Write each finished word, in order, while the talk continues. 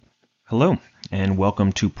Hello, and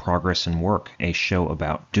welcome to Progress in Work, a show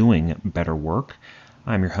about doing better work.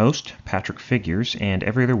 I'm your host, Patrick Figures, and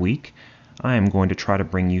every other week I am going to try to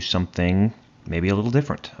bring you something maybe a little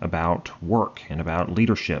different about work and about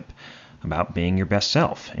leadership, about being your best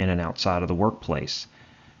self in and outside of the workplace.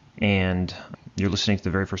 And you're listening to the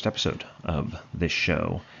very first episode of this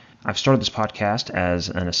show. I've started this podcast as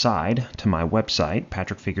an aside to my website,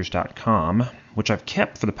 patrickfigures.com, which I've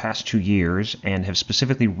kept for the past 2 years and have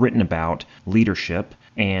specifically written about leadership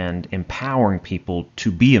and empowering people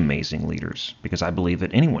to be amazing leaders, because I believe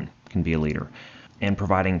that anyone can be a leader, and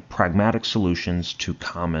providing pragmatic solutions to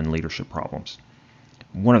common leadership problems.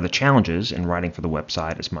 One of the challenges in writing for the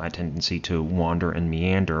website is my tendency to wander and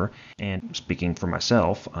meander, and speaking for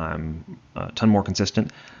myself, I'm a ton more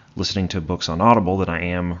consistent listening to books on Audible than I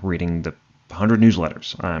am reading the 100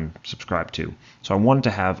 newsletters I'm subscribed to. So I wanted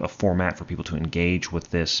to have a format for people to engage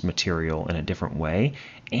with this material in a different way,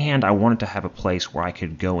 and I wanted to have a place where I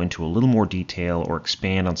could go into a little more detail or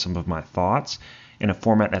expand on some of my thoughts in a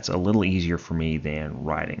format that's a little easier for me than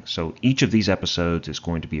writing. So each of these episodes is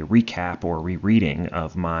going to be a recap or a rereading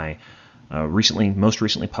of my most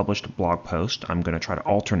recently published blog post. I'm going to try to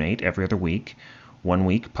alternate every other week. 1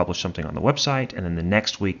 week, publish something on the website, and then the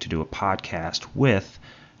next week to do a podcast with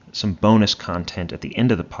some bonus content at the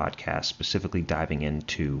end of the podcast, specifically diving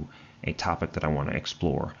into a topic that I want to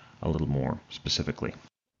explore a little more specifically.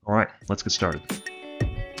 All right, let's get started.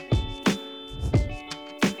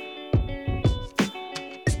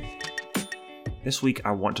 This week,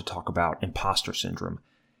 I want to talk about imposter syndrome.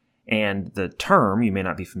 And the term you may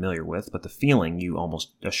not be familiar with, but the feeling you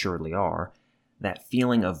almost assuredly are, that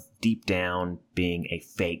feeling of deep down being a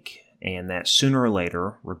fake, and that sooner or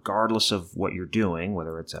later, regardless of what you're doing,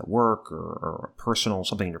 whether it's at work or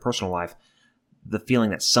something in your personal life, the feeling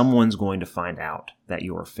that someone's going to find out that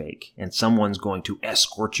you're a fake, and someone's going to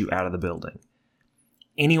escort you out of the building.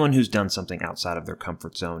 Anyone who's done something outside of their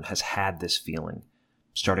comfort zone has had this feeling.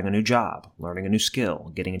 Starting a new job, learning a new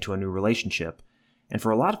skill, getting into a new relationship. And for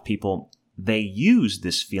a lot of people, they use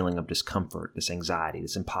this feeling of discomfort, this anxiety,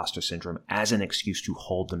 this imposter syndrome as an excuse to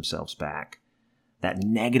hold themselves back. That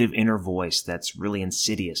negative inner voice that's really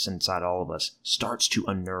insidious inside all of us starts to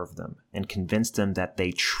unnerve them and convince them that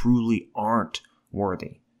they truly aren't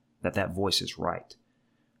worthy, that voice is right.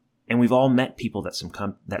 And we've all met people that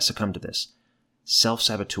succumb to this.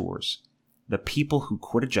 Self-saboteurs. The people who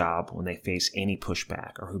quit a job when they face any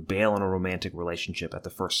pushback, or who bail on a romantic relationship at the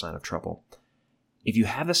first sign of trouble. If you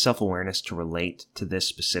have the self-awareness to relate to this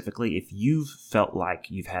specifically, if you've felt like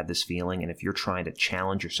you've had this feeling, and if you're trying to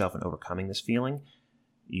challenge yourself in overcoming this feeling,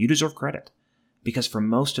 you deserve credit. Because for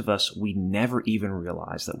most of us, we never even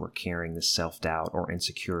realize that we're carrying this self-doubt or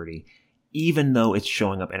insecurity, even though it's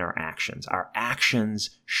showing up in our actions. Our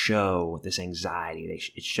actions show this anxiety.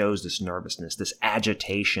 It shows this nervousness, this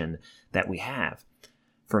agitation that we have.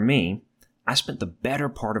 For me, I spent the better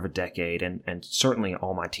part of a decade, and certainly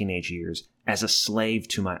all my teenage years, as a slave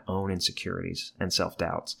to my own insecurities and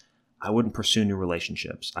self-doubts. I wouldn't pursue new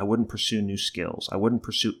relationships. I wouldn't pursue new skills. I wouldn't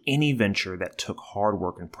pursue any venture that took hard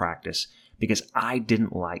work and practice because I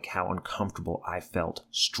didn't like how uncomfortable I felt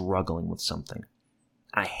struggling with something.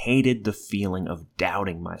 I hated the feeling of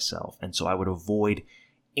doubting myself, and so I would avoid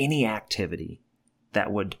any activity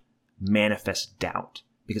that would manifest doubt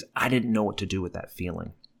because I didn't know what to do with that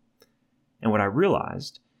feeling. And what I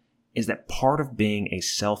realized is that part of being a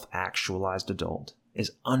self-actualized adult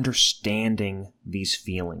is understanding these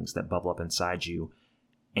feelings that bubble up inside you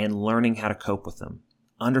and learning how to cope with them.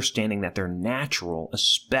 Understanding that they're natural,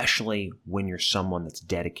 especially when you're someone that's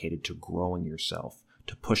dedicated to growing yourself,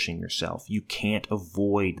 to pushing yourself. You can't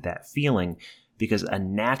avoid that feeling because a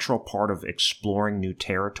natural part of exploring new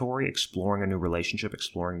territory, exploring a new relationship,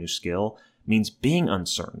 exploring new skill means being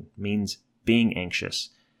uncertain, means being anxious.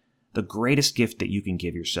 The greatest gift that you can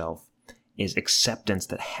give yourself is acceptance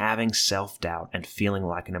that having self-doubt and feeling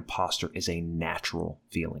like an imposter is a natural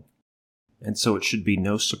feeling. And so it should be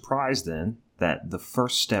no surprise then that the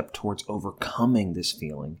first step towards overcoming this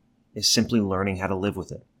feeling is simply learning how to live with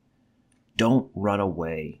it. Don't run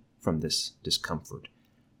away from this discomfort.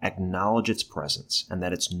 Acknowledge its presence and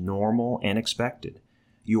that it's normal and expected.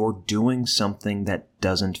 You're doing something that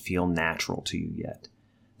doesn't feel natural to you yet.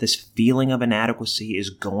 This feeling of inadequacy is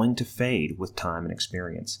going to fade with time and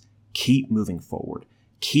experience. Keep moving forward.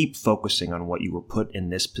 Keep focusing on what you were put in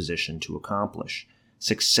this position to accomplish.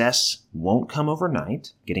 Success won't come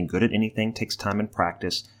overnight. Getting good at anything takes time and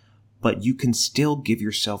practice, but you can still give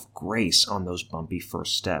yourself grace on those bumpy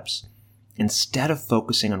first steps. Instead of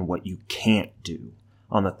focusing on what you can't do,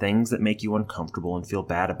 on the things that make you uncomfortable and feel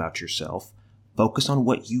bad about yourself, focus on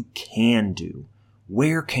what you can do.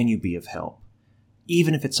 Where can you be of help?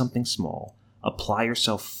 Even if it's something small, apply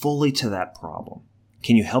yourself fully to that problem.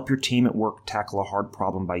 Can you help your team at work tackle a hard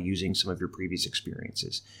problem by using some of your previous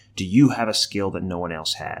experiences? Do you have a skill that no one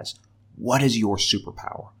else has? What is your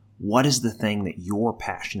superpower? What is the thing that you're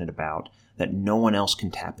passionate about that no one else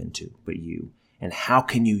can tap into but you? And how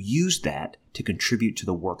can you use that to contribute to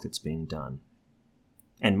the work that's being done?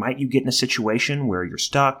 And might you get in a situation where you're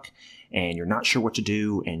stuck and you're not sure what to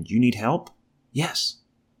do and you need help? Yes.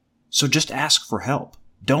 So just ask for help.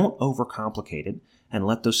 Don't overcomplicate it and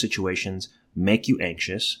let those situations make you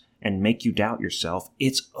anxious and make you doubt yourself.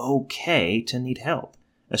 It's okay to need help,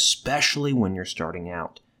 especially when you're starting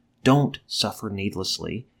out. Don't suffer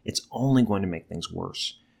needlessly. It's only going to make things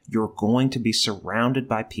worse. You're going to be surrounded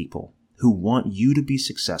by people who want you to be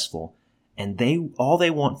successful, and all they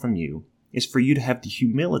want from you is for you to have the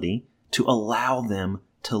humility to allow them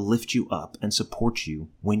to lift you up and support you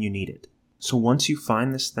when you need it. So once you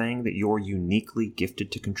find this thing that you're uniquely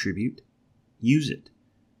gifted to contribute, use it.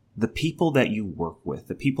 The people that you work with,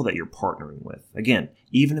 the people that you're partnering with, again,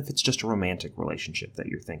 even if it's just a romantic relationship that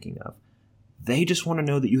you're thinking of, they just want to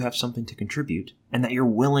know that you have something to contribute and that you're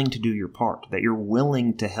willing to do your part, that you're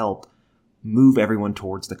willing to help move everyone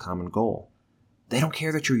towards the common goal. They don't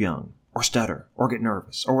care that you're young or stutter or get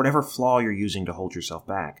nervous or whatever flaw you're using to hold yourself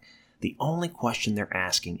back. The only question they're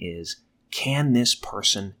asking is, can this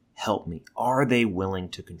person help me? Are they willing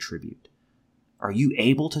to contribute? Are you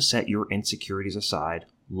able to set your insecurities aside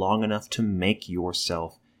long enough to make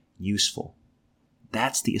yourself useful?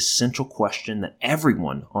 That's the essential question that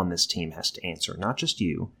everyone on this team has to answer, not just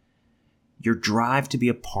you. Your drive to be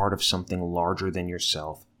a part of something larger than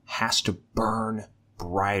yourself has to burn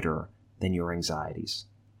brighter than your anxieties.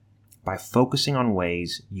 By focusing on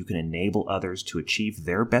ways you can enable others to achieve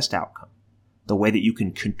their best outcome, the way that you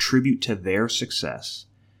can contribute to their success,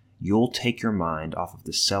 you'll take your mind off of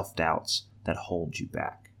the self-doubts that hold you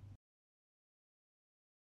back.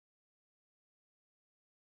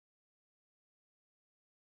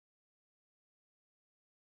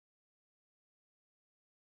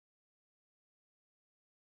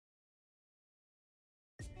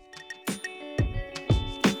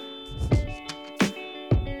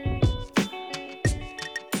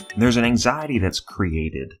 There's an anxiety that's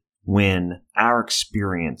created when our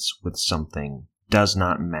experience with something does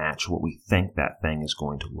not match what we think that thing is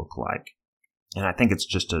going to look like. And I think it's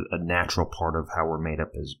just a natural part of how we're made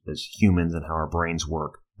up as humans and how our brains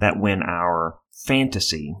work, that when our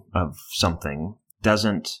fantasy of something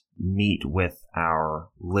doesn't meet with our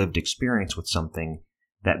lived experience with something,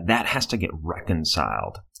 that has to get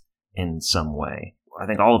reconciled in some way. I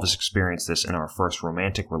think all of us experience this in our first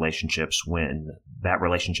romantic relationships when that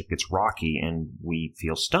relationship gets rocky and we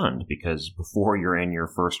feel stunned, because before you're in your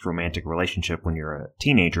first romantic relationship when you're a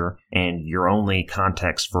teenager and your only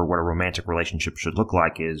context for what a romantic relationship should look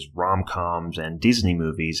like is rom-coms and Disney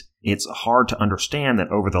movies, it's hard to understand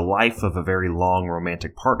that over the life of a very long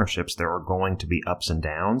romantic partnerships, there are going to be ups and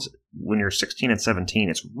downs. When you're 16 and 17,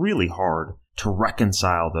 it's really hard to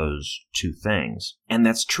reconcile those two things. And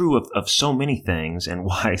that's true of so many things, and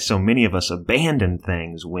why so many of us abandon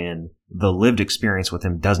things when the lived experience with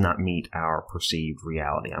them does not meet our perceived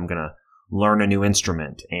reality. I'm going to learn a new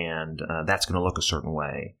instrument, and that's going to look a certain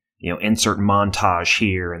way. Insert montage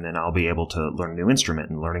here, and then I'll be able to learn a new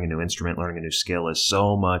instrument. And learning a new instrument, learning a new skill is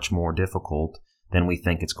so much more difficult than we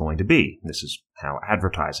think it's going to be. This is how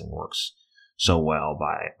advertising works so well,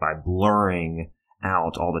 by blurring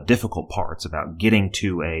out all the difficult parts about getting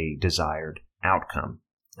to a desired outcome.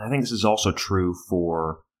 I think this is also true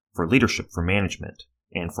for leadership, for management,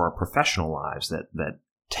 and for our professional lives, that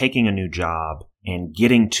taking a new job and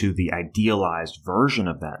getting to the idealized version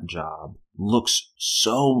of that job looks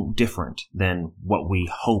so different than what we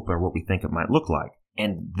hope or what we think it might look like.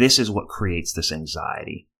 And this is what creates this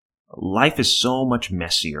anxiety. Life is so much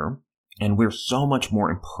messier, and we're so much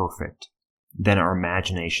more imperfect than our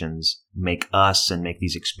imaginations make us and make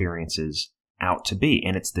these experiences out to be.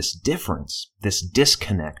 And it's this difference, this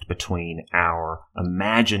disconnect between our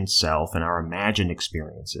imagined self and our imagined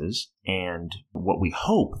experiences and what we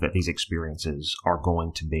hope that these experiences are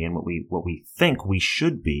going to be, and what we think we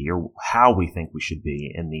should be, or how we think we should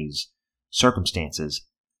be in these circumstances,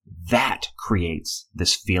 that creates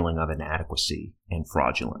this feeling of inadequacy and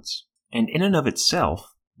fraudulence. And in and of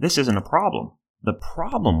itself, this isn't a problem. The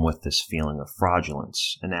problem with this feeling of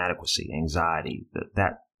fraudulence, inadequacy, anxiety,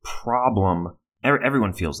 that problem,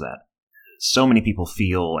 everyone feels that. So many people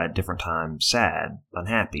feel at different times sad,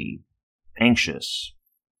 unhappy, anxious,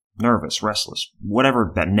 nervous, restless,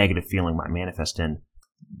 whatever that negative feeling might manifest in.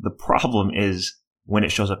 The problem is when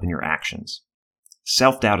it shows up in your actions.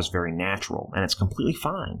 Self-doubt is very natural, and it's completely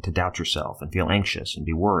fine to doubt yourself and feel anxious and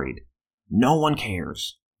be worried. No one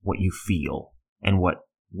cares what you feel and what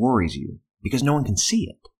worries you, because no one can see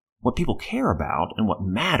it. What people care about and what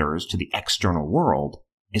matters to the external world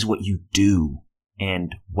is what you do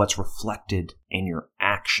and what's reflected in your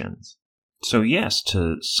actions. So yes,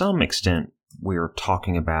 to some extent, we're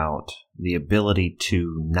talking about the ability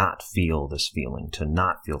to not feel this feeling, to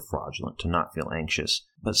not feel fraudulent, to not feel anxious.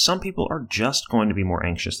 But some people are just going to be more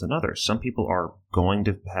anxious than others. Some people are going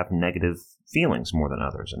to have negative feelings more than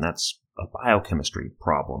others, and that's a biochemistry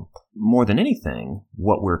problem. More than anything,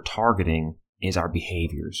 what we're targeting is our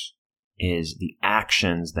behaviors, is the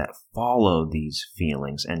actions that follow these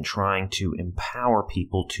feelings, and trying to empower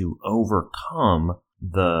people to overcome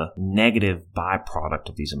the negative byproduct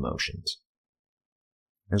of these emotions.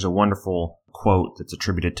 There's a wonderful quote that's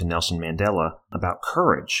attributed to Nelson Mandela about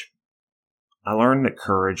courage. I learned that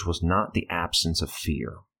courage was not the absence of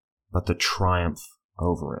fear, but the triumph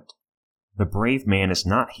over it. The brave man is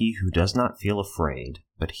not he who does not feel afraid,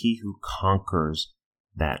 but he who conquers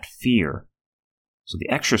that fear. So the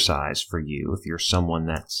exercise for you, if you're someone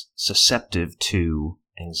that's susceptible to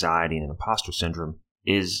anxiety and imposter syndrome,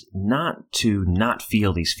 is not to not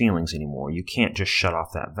feel these feelings anymore. You can't just shut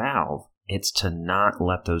off that valve. It's to not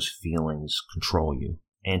let those feelings control you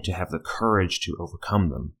and to have the courage to overcome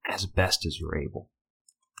them as best as you're able.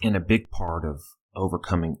 And a big part of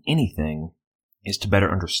overcoming anything is to better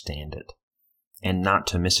understand it and not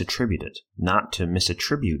to misattribute it, not to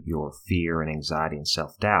misattribute your fear and anxiety and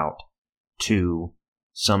self-doubt to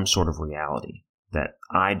some sort of reality, that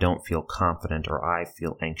I don't feel confident or I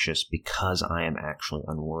feel anxious because I am actually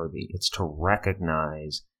unworthy. It's to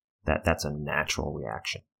recognize that that's a natural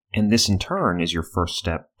reaction. And this, in turn, is your first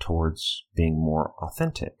step towards being more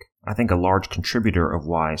authentic. I think a large contributor of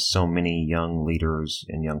why so many young leaders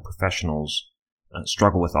and young professionals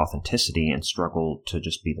struggle with authenticity and struggle to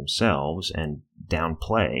just be themselves and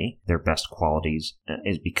downplay their best qualities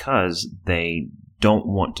is because they don't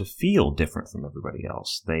want to feel different from everybody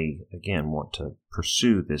else. They, again, want to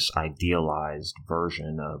pursue this idealized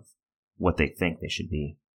version of what they think they should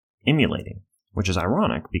be emulating, which is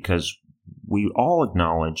ironic because we all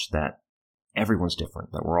acknowledge that everyone's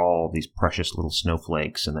different, that we're all these precious little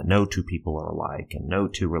snowflakes, and that no two people are alike, and no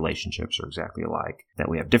two relationships are exactly alike, that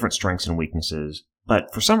we have different strengths and weaknesses.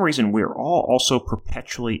 But for some reason, we're all also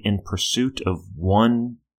perpetually in pursuit of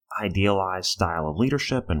one idealized style of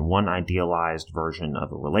leadership and one idealized version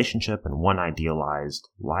of a relationship and one idealized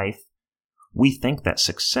life. We think that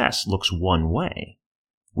success looks one way.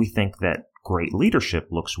 We think that great leadership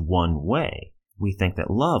looks one way. We think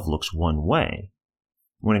that love looks one way.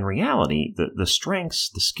 When in reality, the strengths,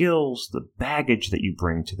 the skills, the baggage that you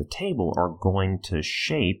bring to the table are going to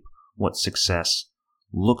shape what success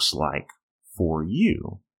looks like for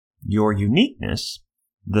you. Your uniqueness,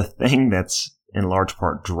 the thing that's in large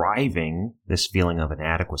part driving this feeling of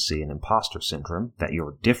inadequacy and imposter syndrome, that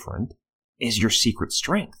you're different, is your secret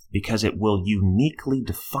strength, because it will uniquely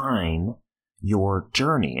define your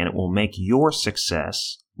journey and it will make your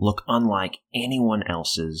success look unlike anyone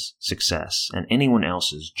else's success and anyone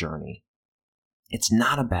else's journey. It's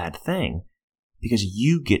not a bad thing because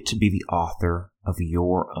you get to be the author of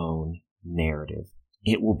your own narrative.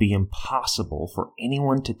 It will be impossible for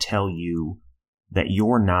anyone to tell you that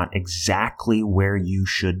you're not exactly where you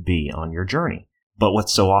should be on your journey. But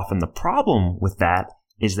what's so often the problem with that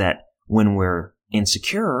is that when we're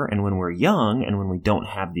insecure and when we're young and when we don't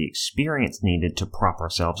have the experience needed to prop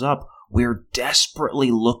ourselves up, we're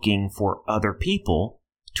desperately looking for other people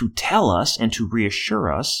to tell us and to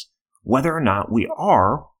reassure us whether or not we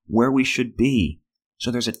are where we should be.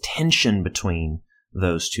 So there's a tension between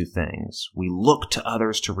those two things. We look to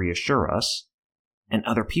others to reassure us, and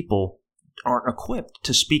other people aren't equipped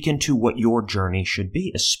to speak into what your journey should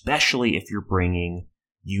be, especially if you're bringing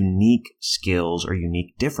unique skills or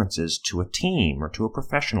unique differences to a team or to a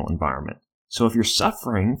professional environment. So if you're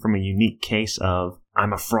suffering from a unique case of,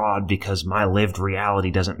 I'm a fraud because my lived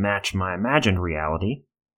reality doesn't match my imagined reality,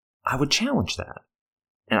 I would challenge that.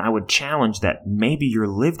 And I would challenge that maybe your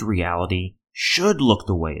lived reality should look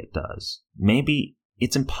the way it does. Maybe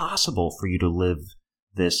it's impossible for you to live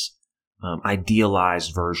this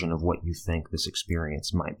idealized version of what you think this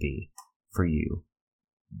experience might be for you.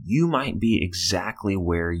 You might be exactly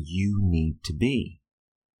where you need to be.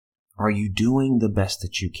 Are you doing the best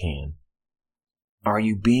that you can? Are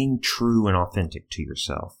you being true and authentic to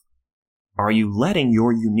yourself? Are you letting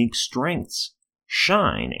your unique strengths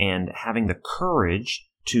shine and having the courage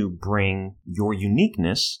to bring your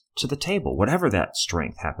uniqueness to the table, whatever that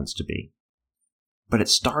strength happens to be? But it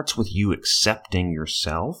starts with you accepting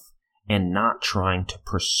yourself and not trying to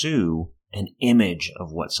pursue an image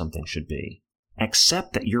of what something should be.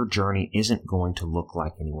 Accept that your journey isn't going to look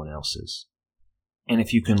like anyone else's. And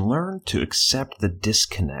if you can learn to accept the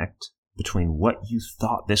disconnect between what you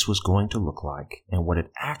thought this was going to look like and what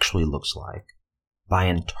it actually looks like,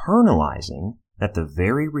 by internalizing that the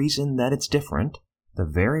very reason that it's different, the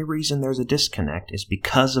very reason there's a disconnect is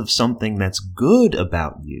because of something that's good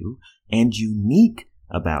about you and unique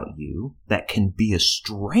about you that can be a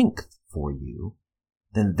strength for you,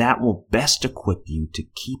 then that will best equip you to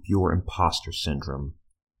keep your imposter syndrome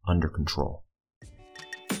under control.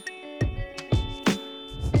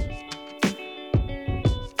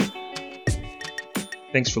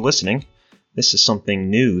 Thanks for listening. This is something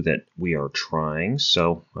new that we are trying,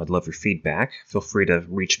 so I'd love your feedback. Feel free to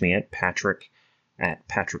reach me at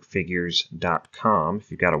patrick@patrickfigures.com.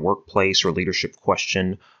 If you've got a workplace or leadership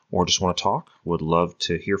question or just want to talk, would love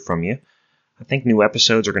to hear from you. I think new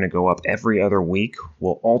episodes are going to go up every other week.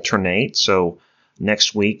 We'll alternate, so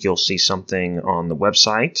next week you'll see something on the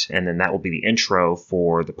website, and then that will be the intro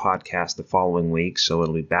for the podcast the following week, so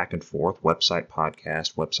it'll be back and forth, website,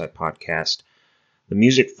 podcast. The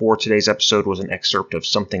music for today's episode was an excerpt of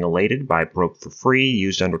Something Elated by Broke for Free,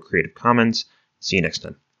 used under Creative Commons. See you next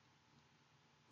time.